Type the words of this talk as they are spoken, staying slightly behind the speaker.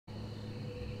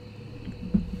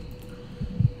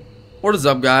What is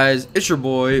up, guys? It's your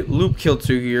boy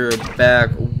Loop2 here, back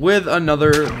with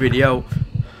another video.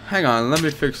 Hang on, let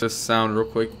me fix this sound real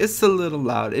quick. It's a little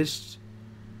loud.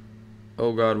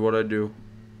 Oh god, what'd I do?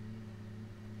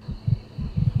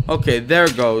 Okay, there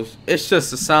it goes. It's just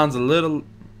the sound's a little...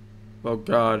 Oh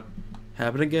god.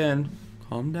 Happen again.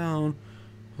 Calm down.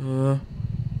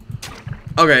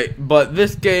 Okay, but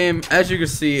this game, as you can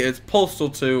see, it's Postal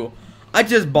 2. I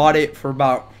just bought it for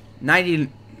about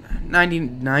 99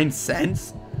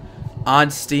 cents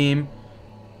on Steam.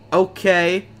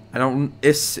 Okay,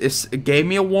 it gave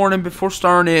me a warning before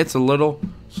starting it. It's a little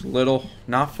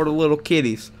not for the little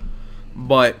kiddies,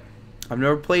 but I've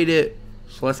never played it,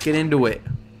 so let's get into it.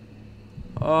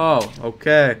 Oh,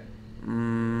 okay.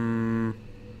 I'm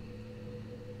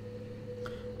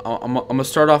gonna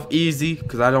start off easy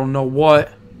because I don't know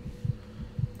what,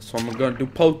 so I'm gonna do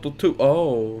Postal 2.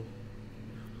 Oh.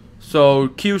 So,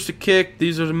 Q's to kick,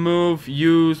 these are the move,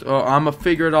 use, I'm gonna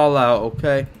figure it all out,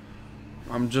 okay?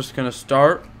 I'm just gonna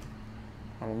start.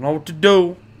 I don't know what to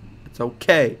do. It's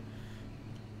okay.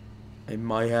 I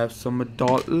might have some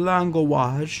adult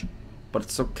language, but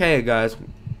it's okay, guys.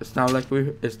 It's not like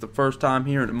it's the first time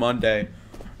here on Monday.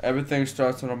 Everything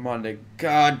starts on a Monday.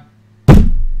 God,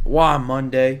 why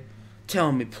Monday?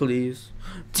 Tell me, please.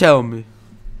 Tell me.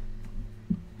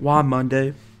 Why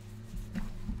Monday?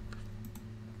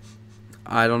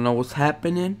 I don't know what's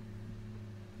happening.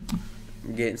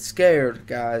 I'm getting scared,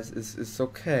 guys. It's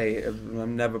okay. I've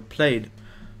never played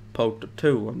Postal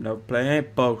 2. I've never played any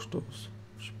Postals.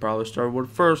 Should probably start with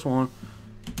the first one.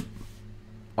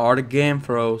 Are the game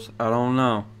froze? I don't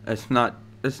know. It's not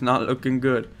looking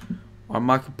good. On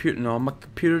my computer, no, my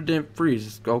computer didn't freeze.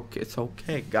 It's okay. It's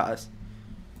okay, guys.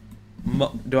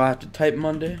 Do I have to type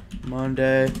Monday?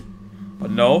 Monday.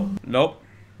 No. Nope.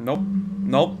 Nope.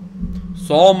 Nope.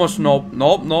 So much nope.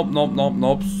 Nope. Nope. Nope. Nope.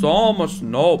 Nope. So much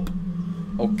nope.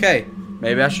 Okay.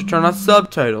 Maybe I should turn on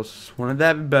subtitles. Wouldn't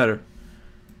that be better?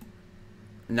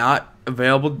 Not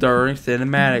available during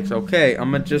cinematics. Okay.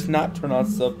 I'm gonna just not turn on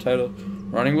subtitles.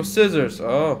 Running with scissors.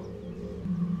 Oh.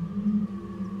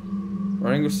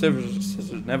 Running with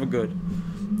scissors. Never good.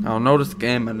 I don't know this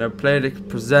game. I never played it.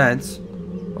 Presents.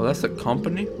 Oh, that's a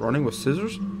company? Running with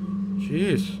scissors?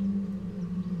 Jeez.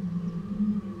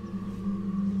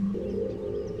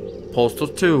 Postal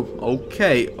 2.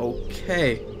 Okay.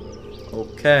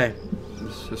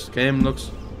 This game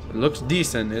looks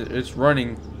decent. It's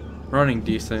running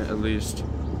decent at least.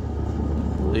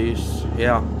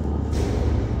 Yeah.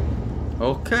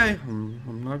 Okay.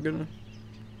 I'm not gonna.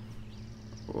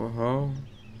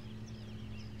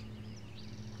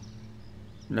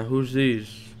 Now who's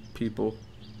these people?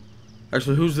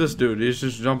 Actually, who's this dude? He's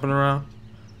just jumping around.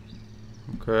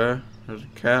 Okay. There's a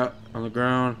cat on the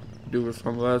ground. Dude with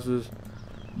sunglasses.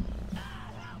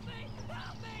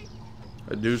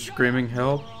 A dude screaming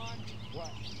help.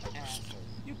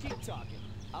 You keep talking.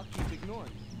 I'll keep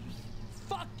ignoring you.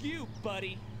 Fuck you,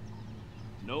 buddy.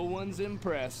 No one's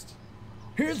impressed.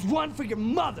 Here's one for your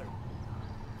mother.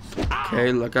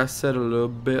 Okay, like I said, a little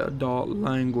bit adult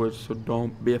language, so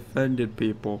don't be offended,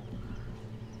 people.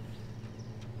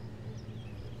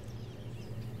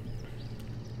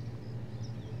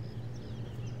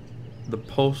 The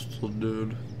Postal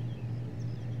dude.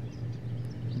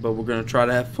 But we're gonna try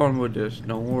to have fun with this,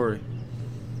 don't worry.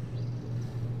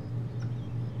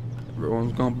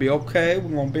 Everyone's gonna be okay,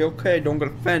 we're gonna be okay, don't get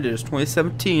offended. It's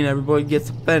 2017, everybody gets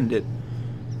offended.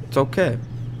 It's okay.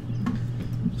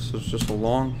 This is just a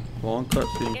long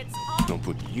cutscene. Don't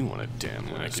put you on a damn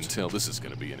list. I can tell this is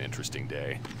gonna be an interesting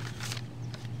day.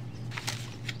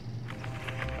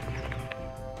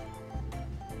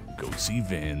 Go see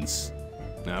Vince.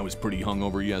 I was pretty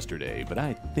hungover yesterday, but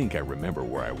I think I remember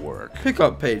where I work. Pick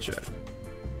up paycheck.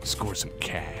 Score some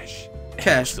cash.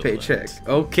 Cash Excellent. paycheck.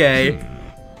 Okay.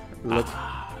 Look,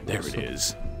 There it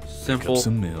is. simple. Pick up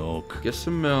some milk. Get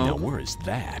some Now milk. where is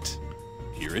that?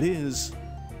 Here it is.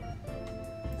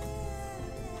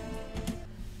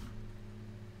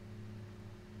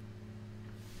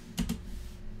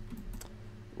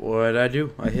 What did I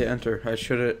do? I hit enter. I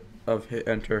should have hit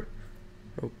enter.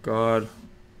 Oh god.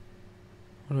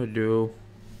 What did I do?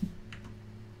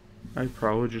 I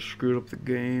probably just screwed up the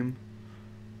game.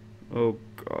 Oh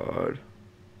god.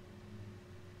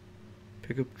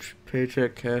 Pick up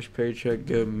paycheck, cash paycheck,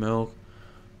 get milk.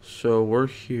 So we're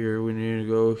here. We need to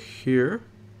go here.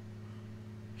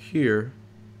 Here.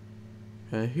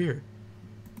 And here.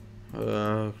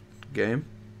 Game.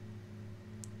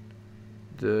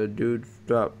 The dude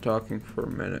stopped talking for a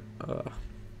minute.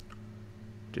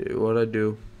 Dude, what'd I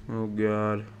do? Oh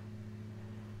god.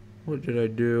 What did I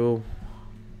do?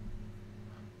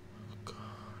 Oh god.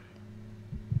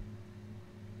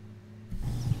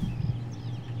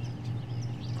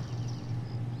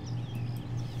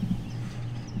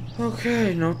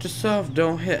 Okay, note to self,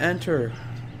 don't hit enter.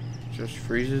 Just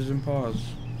freezes and pause.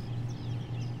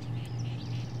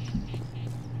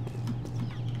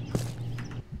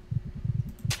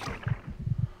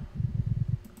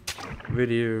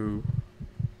 Video.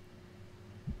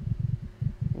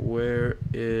 Where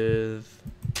is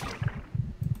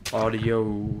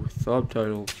audio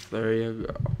subtitles? There you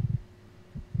go.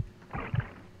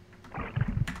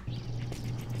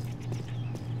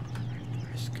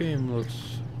 This game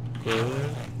looks good.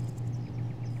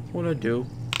 What'd I do?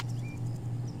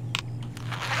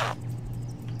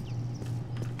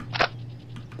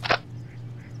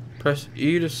 Press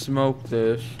E to smoke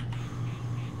this.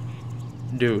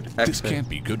 Dude, exit. This can't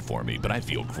be good for me, but I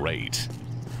feel great.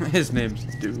 His name's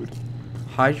Dude.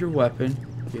 Hide your weapon.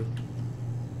 Ew.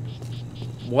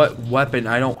 What weapon?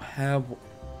 I don't have.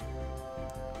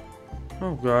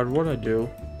 Oh god, what'd I do?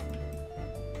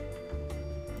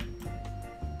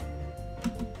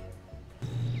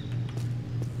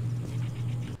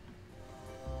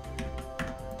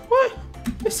 What?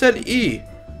 It said E.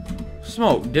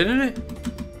 Smoke, didn't it?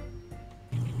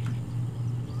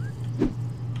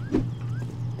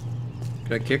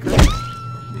 Did I kick her?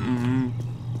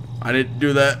 I didn't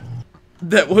do that.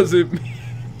 That wasn't me.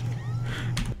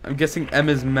 I'm guessing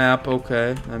Emma's map.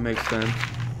 Okay, that makes sense.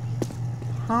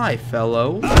 Hi,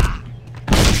 fellow.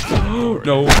 No,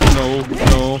 no,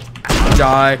 no.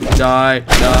 Die, die,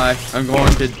 die. I'm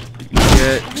going to get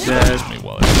dead. Excuse me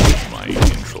while I put my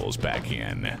controls back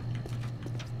in.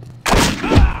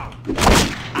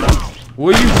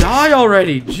 Will you die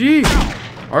already? Gee.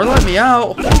 Or let me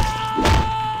out.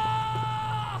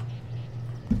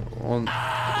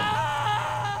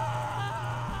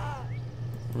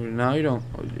 Well, now you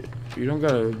don't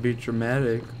gotta be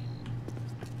dramatic.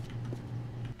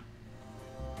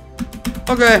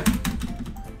 Okay.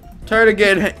 Tired of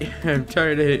getting. I'm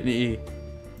tired of hitting E.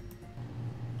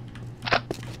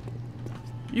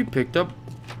 You picked up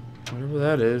whatever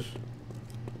that is.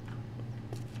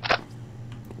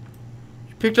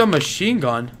 You picked up a machine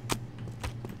gun.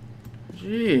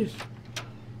 Jeez.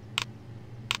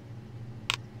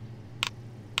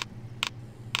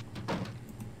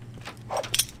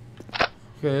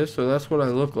 Okay, so that's what I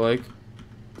look like.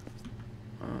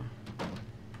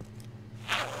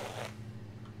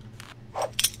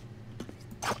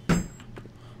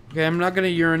 Okay, I'm not gonna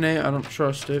urinate. I don't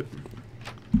trust it.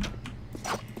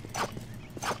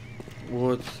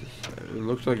 What's it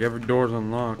looks like every door's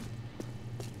unlocked.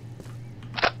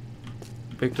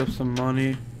 Picked up some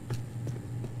money.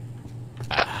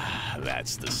 Ah,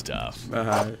 that's the stuff.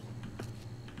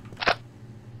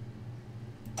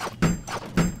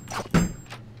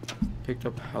 Picked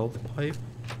up health pipe.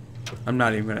 I'm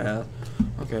not even gonna ask.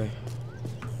 Okay.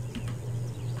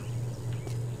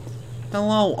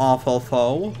 Hello, awful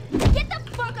foe. Get the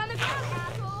fuck on the ground,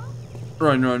 asshole!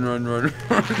 Run, run, run, run,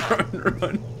 run,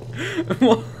 run,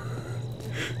 run.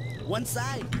 One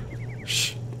side.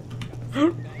 Shh.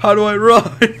 How do I run?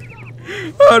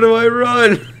 How do I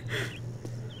run?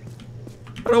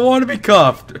 I don't want to be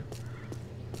cuffed.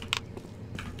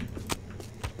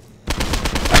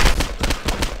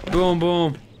 Boom,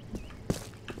 boom.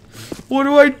 What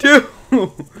do I do?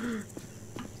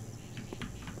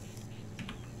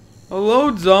 A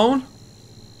load zone?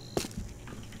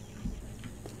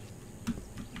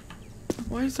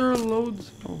 Why is there a load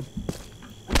zone?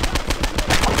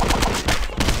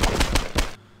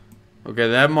 Okay,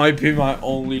 that might be my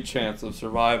only chance of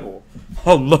survival.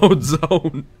 A load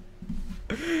zone.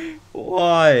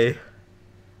 Why?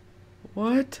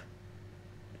 What?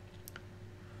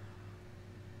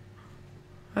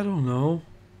 I don't know.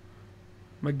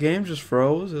 My game just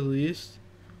froze, at least.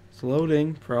 It's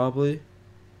loading, probably.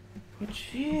 But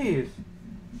jeez.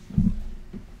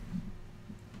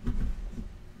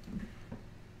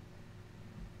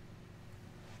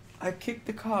 I kicked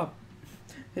the cop.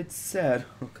 It's sad.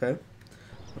 Okay.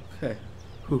 Okay.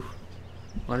 Whew.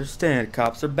 Understand.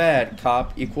 Cops are bad.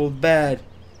 Cop equals bad.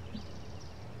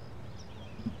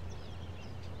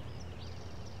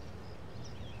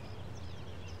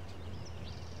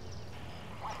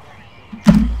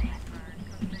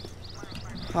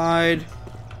 Hide.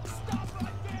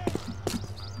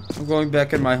 I'm going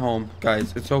back in my home,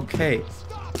 guys. It's okay.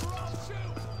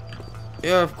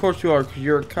 Yeah, of course you are, because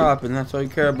you're a cop, and that's all you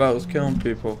care about is killing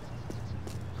people.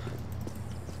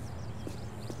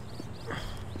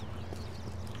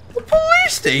 The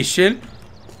police station?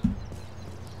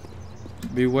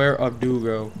 Beware of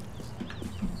Dugo.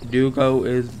 Dugo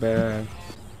is bad.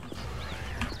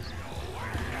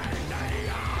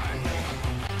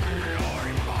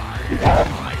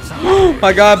 Oh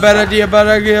my god, bad idea, but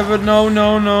no,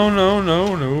 no, no, no,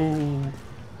 no, no.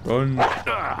 Run.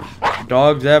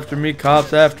 Dogs after me,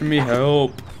 cops after me,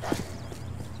 help.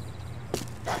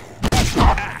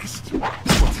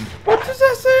 What does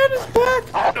that say on his back?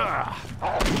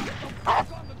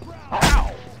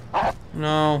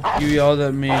 No, you yelled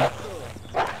at me.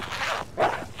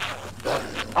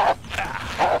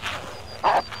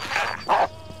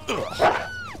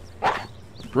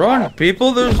 Run,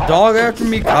 people! There's dog after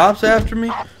me, cops after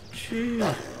me.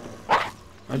 Jeez.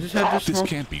 I just had to smoke. This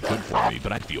can't be good for me,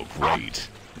 but I feel great.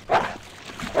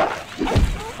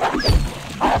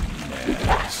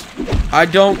 Yes. I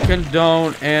don't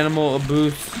condone animal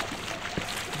abuse,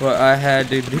 but I had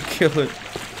to kill it.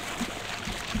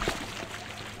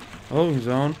 Loading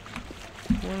zone.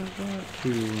 What is that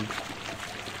to?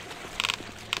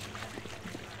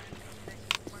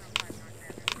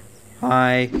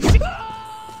 Hi.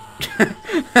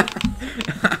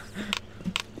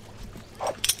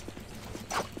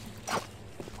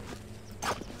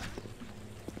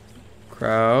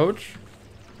 Crouch.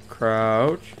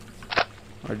 Crouch.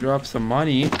 I dropped some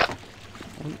money.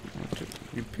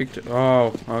 You picked it.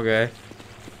 Oh, okay.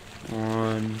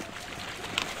 One.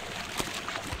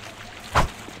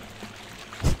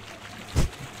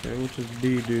 Okay, what does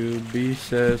B do? B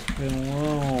says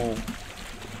hello.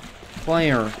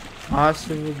 Player.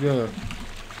 Awesome, good.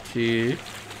 T.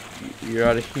 You're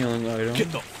out of healing item.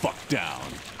 Get the fuck down.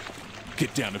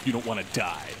 Get down if you don't want to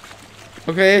die.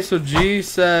 Okay, so G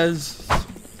says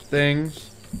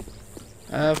things.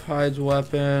 F hides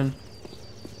weapon.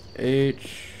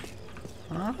 H.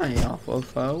 Hi, Alpha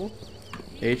Foe.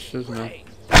 H says no.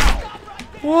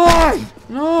 Why?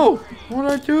 No!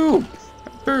 What'd I do?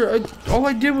 All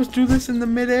I did was do this in the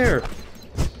midair.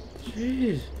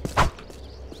 Jeez.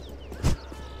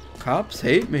 Cops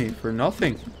hate me for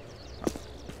nothing.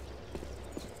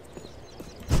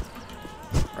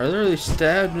 I literally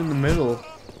stabbed in the middle.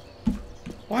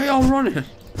 Why y'all running?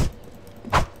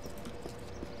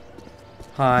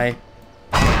 Hi.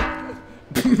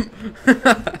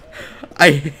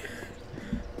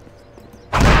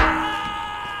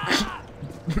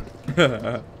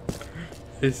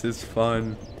 This is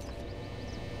fun.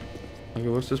 Okay,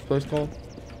 what's this place called?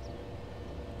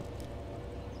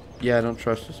 Yeah, I don't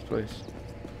trust this place.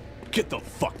 Get the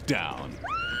fuck down.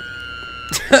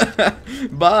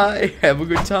 Bye. Have a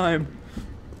good time.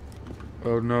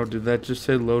 Oh no, did that just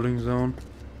say loading zone?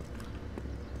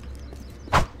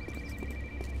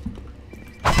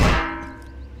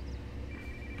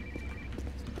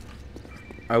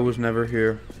 I was never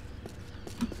here.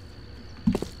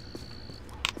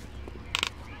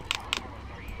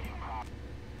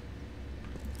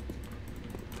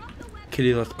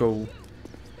 Kitty, let's go.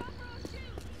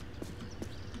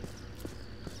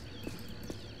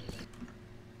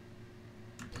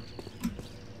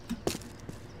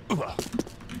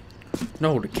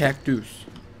 No, the cactus.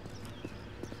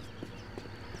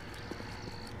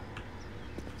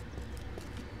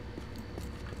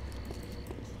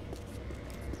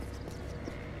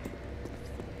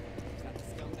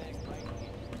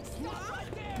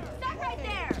 Stop right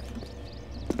there!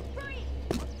 Free!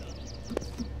 Wow,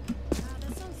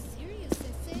 that's so serious,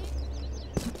 Sissy.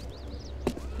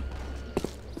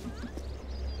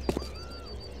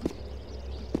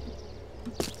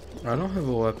 I don't have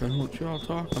a weapon. What y'all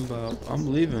talking about?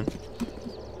 I'm leaving.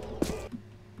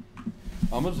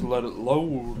 I'm gonna just let it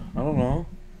load. I don't know.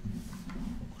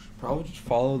 Should probably just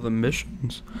follow the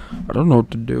missions. I don't know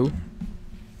what to do.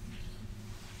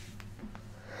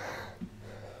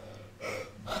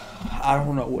 I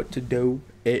don't know what to do.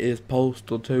 It is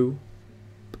Postal 2.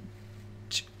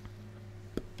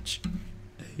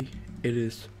 It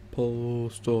is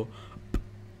Postal.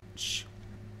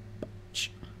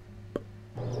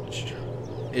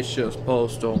 It's just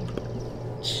Postal.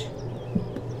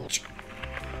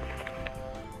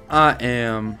 I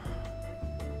am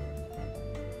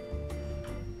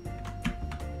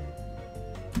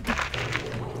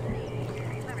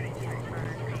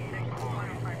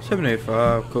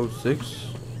 $785 code 6.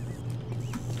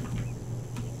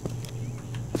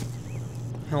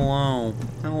 Hello.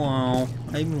 Hello.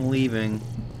 I'm leaving.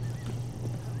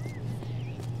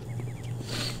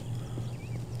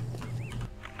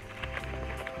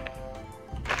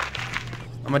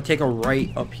 I'm gonna take a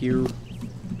right up here.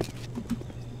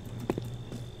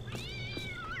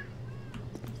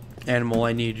 Animal,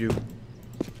 I need you.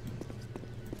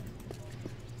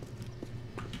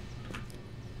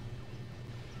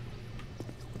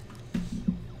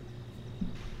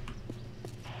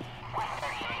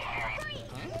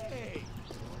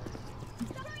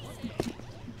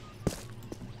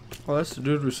 Oh, that's the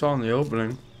dude we saw in the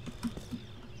opening.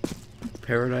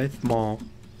 Paradise Mall.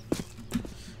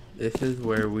 This is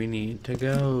where we need to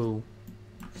go.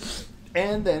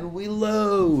 And then we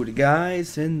load,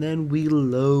 guys. And then we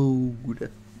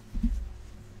load.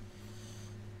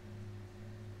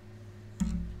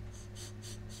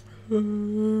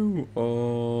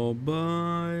 All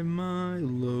by my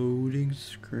loading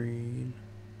screen.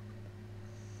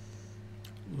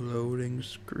 Loading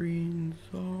screens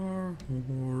are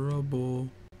horrible.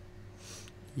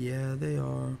 Yeah, they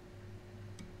are.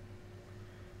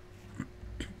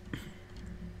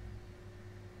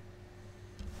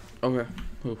 Okay.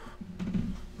 Oof.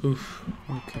 Oof.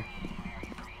 Okay.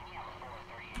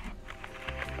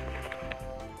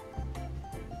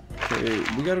 Okay,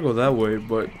 we gotta go that way,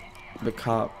 but the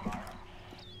cop.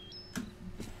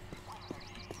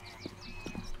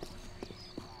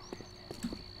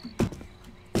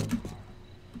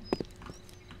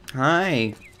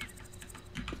 Hi.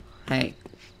 Hey.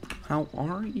 How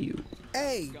are you?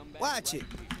 Hey, watch it.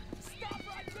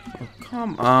 Oh,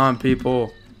 come on,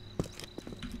 people.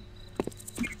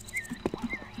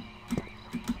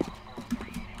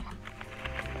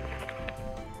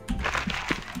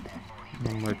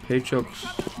 Oh, my paycheck's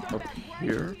up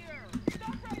here.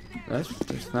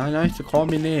 That's not nice to call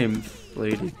me names,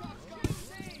 lady.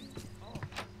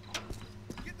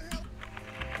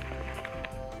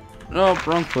 No,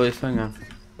 wrong place. Hang on.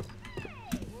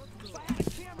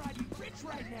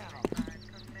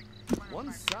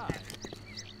 One side.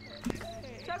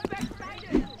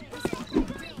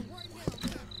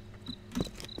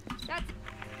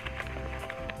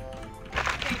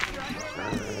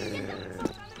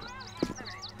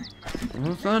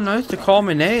 Well, it's not nice to call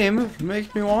me name. It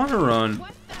makes me want to run.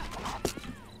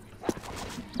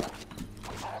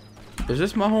 Is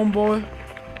this my homeboy?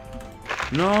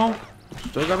 No.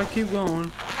 Still gotta keep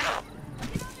going.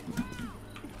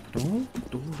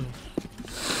 Don't do this.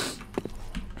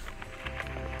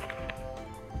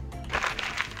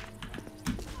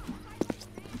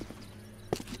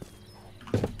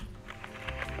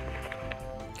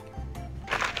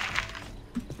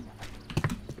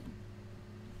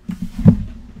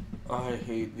 I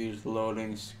hate these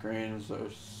loading screens. They're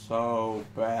so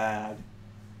bad.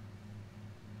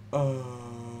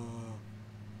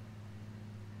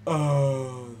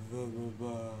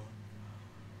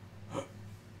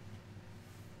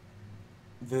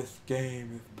 This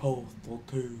game is Postal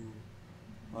 2.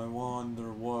 I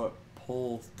wonder what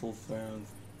Postal stands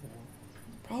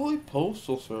for. Probably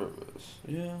Postal Service.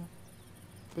 Yeah.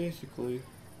 Basically.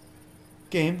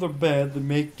 Games are bad that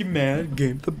make you mad.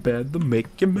 Games are bad that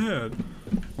make you mad.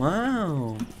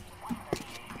 Wow.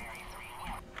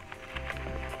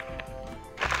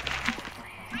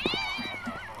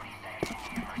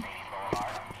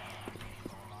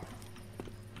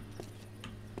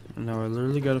 Now I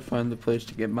literally gotta find the place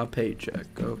to get my paycheck.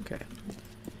 Okay.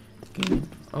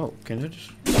 Oh, can I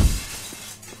just...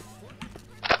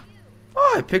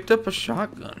 Oh, I picked up a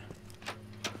shotgun.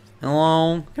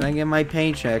 Hello? Can I get my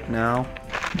paycheck now?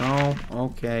 No?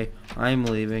 Okay. I'm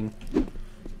leaving.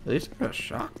 At least I got a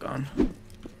shotgun.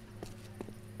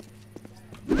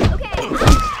 Okay. Stop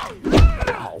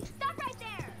right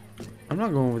there. I'm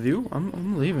not going with you.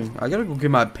 I'm leaving. I gotta go get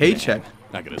my paycheck.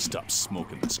 I gotta stop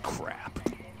smoking this crap.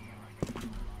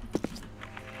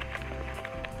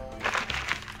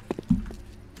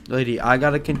 Lady, I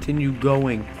gotta continue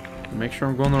going. Make sure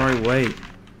I'm going the right way.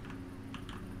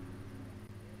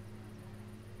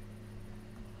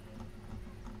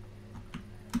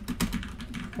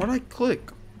 What'd I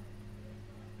click?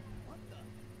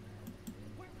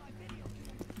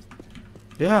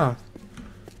 Yeah.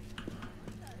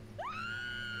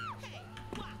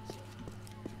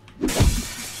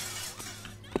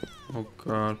 Oh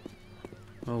god.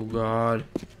 Oh god.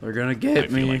 They're gonna get I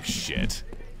feel me. like shit.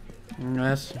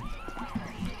 Yes.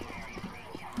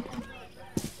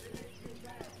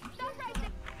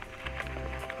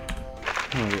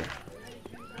 Oh yeah.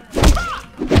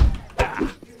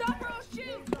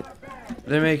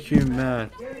 They make you mad.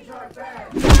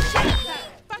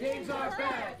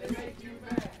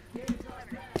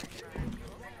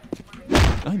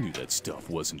 I knew that stuff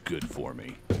wasn't good for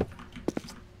me.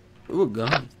 Ooh, a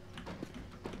gun.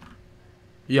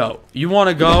 Yo, you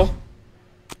wanna go?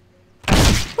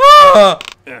 Ah!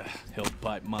 Ugh, he'll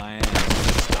bite my ass.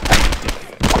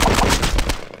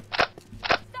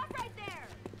 Stop right there.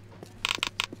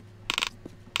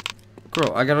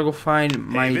 Girl, I gotta go find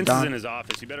my Hey, Vince doc. is in his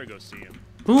office. You better go see him.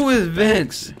 Who is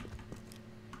Vince?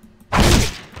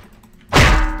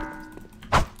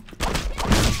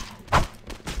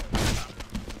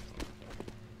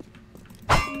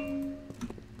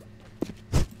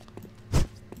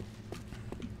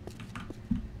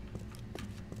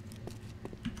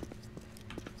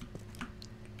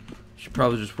 Should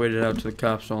probably just wait it out till the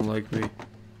cops don't like me.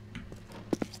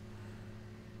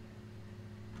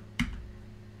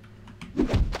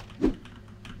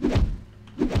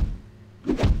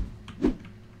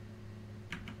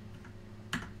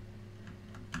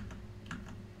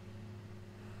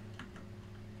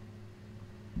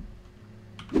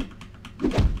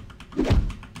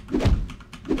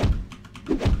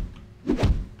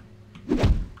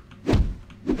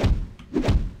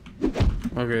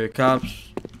 Okay, the cops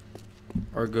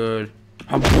are good.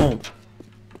 Boom.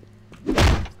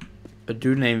 A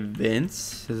dude named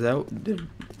Vince? Is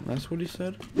that's what he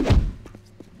said?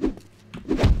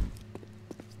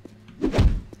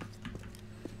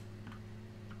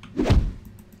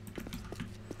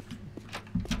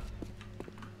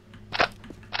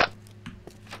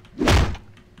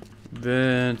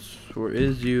 Vince, where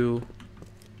is you?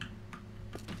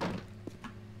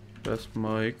 That's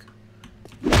Mike.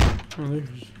 Oh,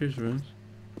 here's Vince.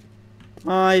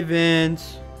 Hi,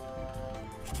 Vince.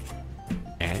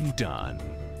 And done.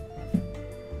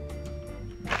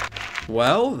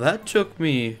 Well, that took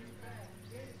me.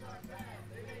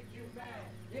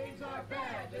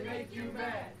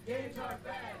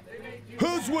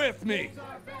 Who's with me?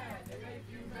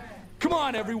 Come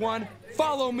on, everyone.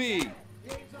 Follow me.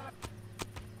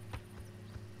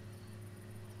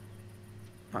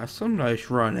 That's some nice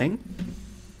running.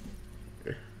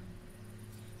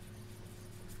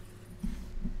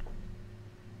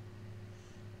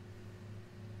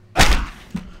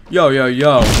 Yo.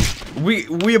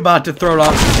 We about to throw it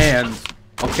off the hands,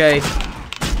 okay?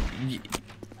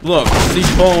 Look, see,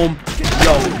 boom.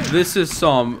 Yo, this is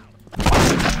some.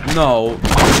 No,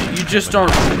 you just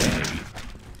don't.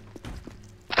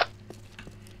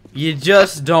 You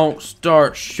just don't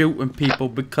start shooting people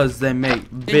because they make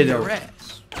videos.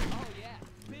 Oh yeah,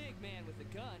 big man with a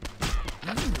gun.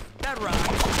 That rocks.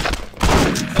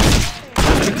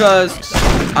 Because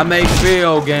I make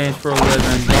video games for a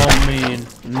living don't mean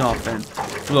nothing.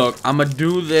 Look, I'm gonna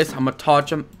do this. I'm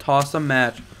gonna toss a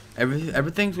match.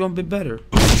 Everything's gonna be better.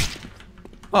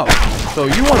 Oh, so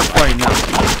you wanna fight now?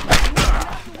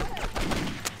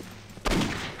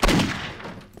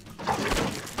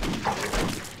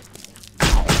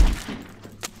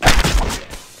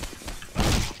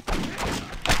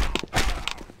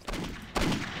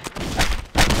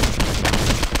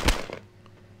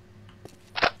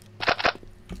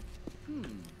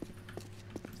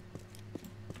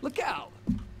 Look out.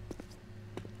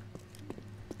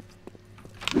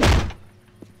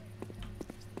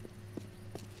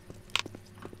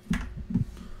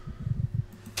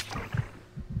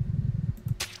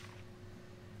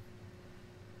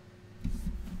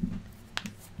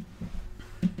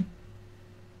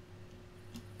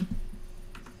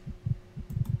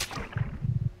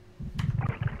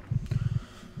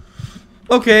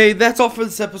 Okay, that's all for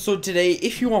this episode today.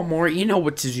 If you want more, you know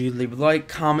what to do. Leave a like,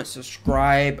 comment,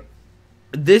 subscribe.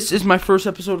 This is my first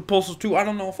episode of Postal 2. I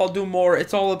don't know if I'll do more.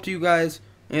 It's all up to you guys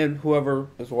and whoever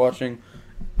is watching.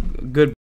 Good.